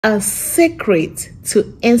A secret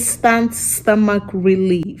to instant stomach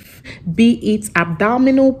relief, be it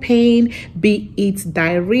abdominal pain, be it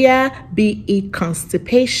diarrhea, be it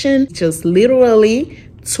constipation. Just literally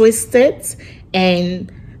twist it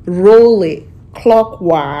and roll it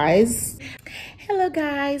clockwise. Hello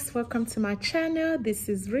guys, welcome to my channel. This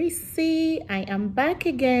is Ressy. I am back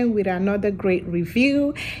again with another great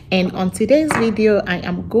review, and on today's video I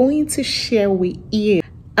am going to share with you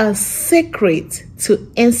a secret to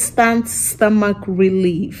instant stomach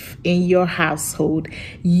relief in your household.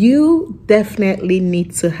 You definitely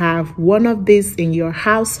need to have one of these in your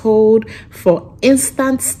household for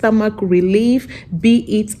instant stomach relief, be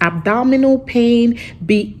it abdominal pain,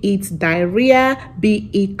 be it diarrhea, be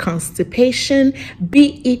it constipation,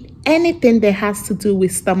 be it anything that has to do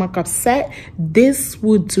with stomach upset. This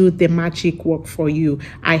would do the magic work for you.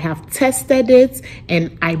 I have tested it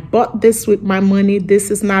and I bought this with my money.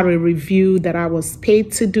 This is not a review that I was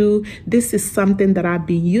paid to do. This is something that I've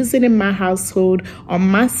been using in my household on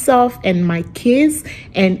myself and my kids,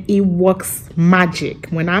 and it works magic.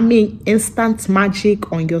 When I mean instant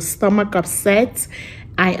magic on your stomach upset,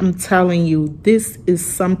 I am telling you, this is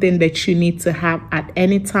something that you need to have at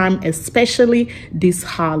any time, especially these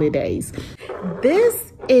holidays. This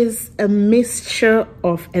is a mixture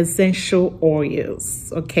of essential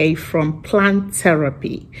oils, okay, from Plant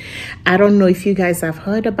Therapy. I don't know if you guys have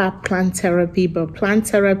heard about Plant Therapy, but Plant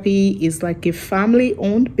Therapy is like a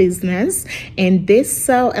family-owned business, and they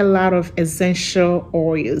sell a lot of essential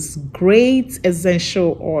oils, great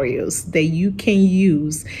essential oils that you can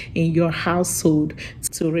use in your household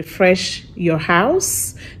to refresh your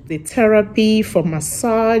house, the therapy for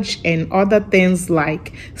massage and other things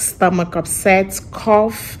like stomach upset,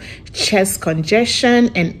 cough, chest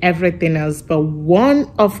congestion, and everything else. But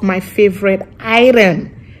one of my favorite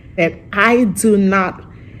items that I do not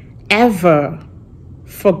ever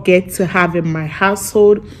forget to have in my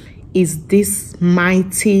household is this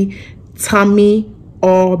mighty Tummy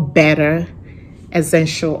or Better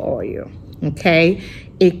essential oil. Okay,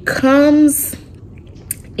 it comes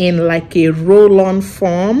in like a roll-on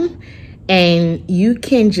form, and you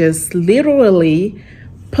can just literally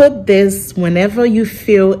put this whenever you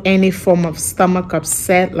feel any form of stomach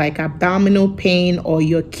upset, like abdominal pain, or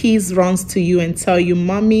your kids runs to you and tell you,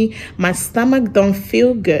 "Mommy, my stomach don't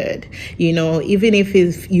feel good." You know, even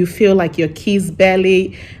if you feel like your kids'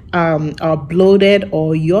 belly are bloated,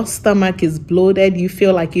 or your stomach is bloated, you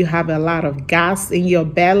feel like you have a lot of gas in your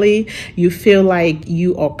belly, you feel like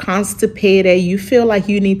you are constipated, you feel like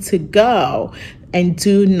you need to go and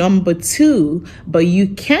do number 2, but you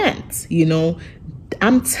can't, you know,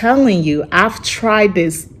 I'm telling you, I've tried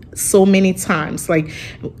this so many times. Like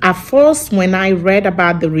at first, when I read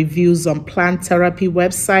about the reviews on Plant Therapy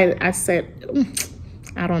website, I said,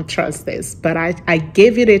 I don't trust this, but I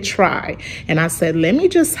gave it a try, and I said, let me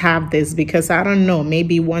just have this because I don't know,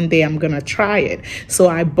 maybe one day I'm gonna try it. So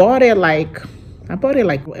I bought it like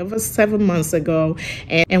over 7 months ago,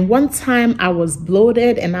 and one time I was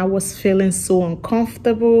bloated and I was feeling so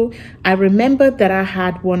uncomfortable. I remember that I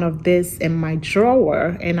had one of this in my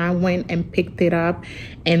drawer, and I went and picked it up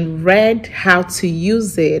and read how to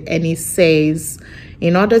use it, and it says,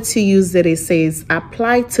 in order to use it, it says,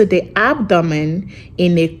 apply to the abdomen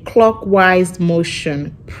in a clockwise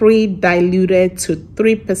motion, pre-diluted to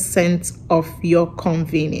 3% of your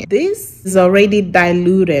convenience. This is already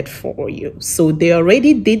diluted for you. So they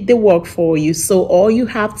already did the work for you. So all you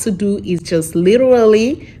have to do is just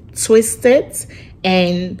literally twist it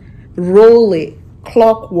and roll it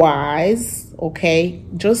clockwise, okay?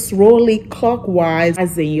 Just roll it clockwise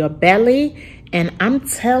as in your belly. And I'm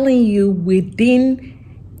telling you, within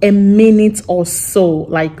a minute or so,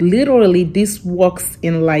 like literally this works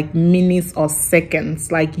in like minutes or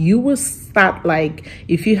seconds. Like you will start, like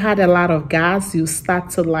if you had a lot of gas, you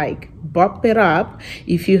start to like bump it up.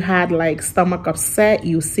 If you had like stomach upset,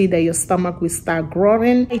 you see that your stomach will start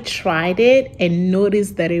growing. I tried it and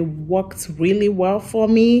noticed that it worked really well for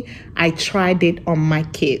me. I tried it on my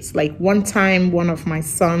kids. Like one time, one of my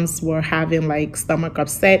sons were having like stomach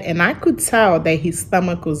upset, and I could tell that his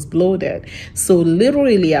stomach was bloated. So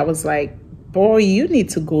literally I was like, boy, you need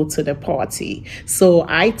to go to the party. So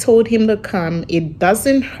I told him to come. It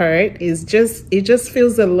doesn't hurt. It just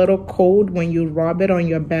feels a little cold when you rub it on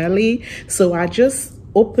your belly. So I just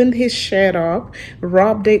opened his shirt up,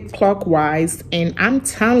 rubbed it clockwise, and I'm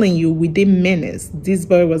telling you, within minutes, this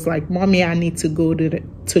boy was like, "Mommy, I need to go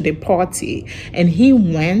to the party." And he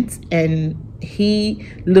went, and he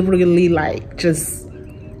literally like just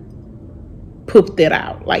pooped it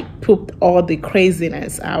out, like pooped all the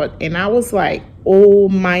craziness out. And I was like, oh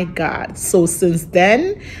my God. So since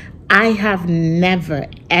then, I have never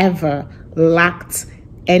ever lacked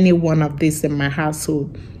any one of this in my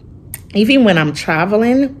household. Even when I'm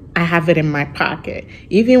traveling, I have it in my pocket.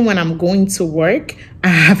 Even when I'm going to work, I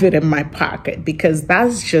have it in my pocket, because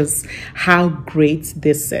that's just how great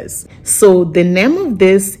this is. So the name of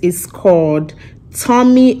this is called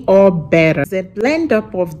Tummy or Better. It's a blend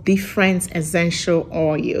up of different essential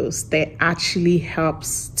oils that actually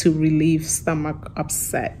helps to relieve stomach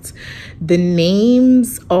upset. The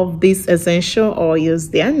names of these essential oils,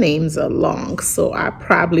 their names are long, so I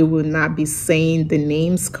probably will not be saying the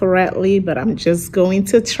names correctly, but I'm just going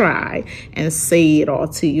to try and say it all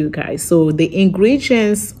to you guys. So the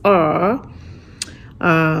ingredients are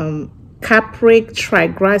capric,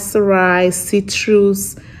 triglyceride,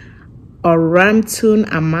 citrus, orantum,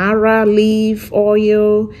 amara leaf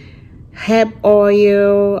oil, herb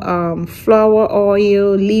oil, flower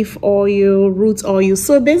oil, leaf oil, root oil.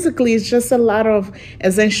 So basically it's just a lot of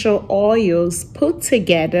essential oils put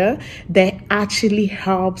together that actually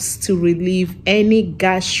helps to relieve any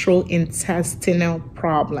gastrointestinal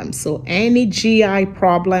problem. So any GI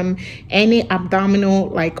problem, any abdominal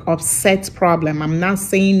like upset problem. I'm not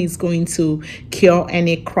saying it's going to cure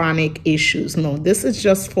any chronic issues. No, this is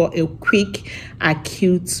just for a quick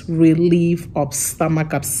acute relief of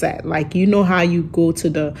stomach upset. Like, you know how you go to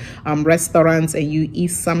the restaurants and you eat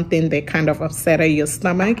something that kind of upset your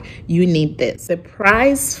stomach? You need this. The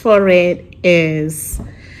price for it is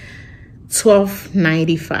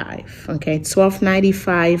 $12.95. Okay,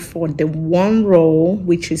 $12.95 for the one roll,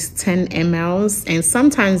 which is 10 mls. And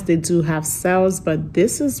sometimes they do have sales, but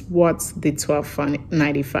this is what's the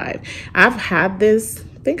 $12.95. I've had this,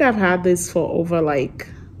 I think I've had this for over like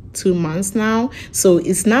 2 months now. So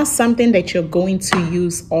it's not something that you're going to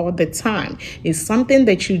use all the time. It's something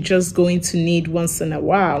that you're just going to need once in a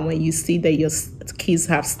while when you see that your kids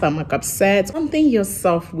have stomach upset, something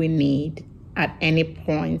yourself will need at any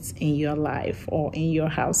point in your life or in your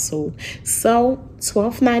household. So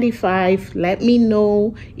 $12.95. Let me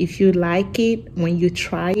know if you like it when you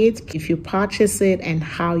try it, if you purchase it, and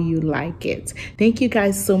how you like it. Thank you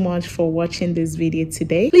guys so much for watching this video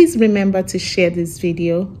today. Please remember to share this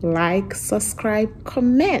video, like, subscribe,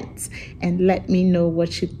 comment, and let me know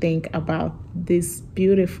what you think about this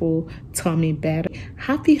beautiful Tummy Better.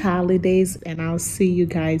 Happy holidays, and I'll see you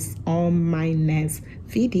guys on my next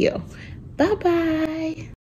video. Bye-bye.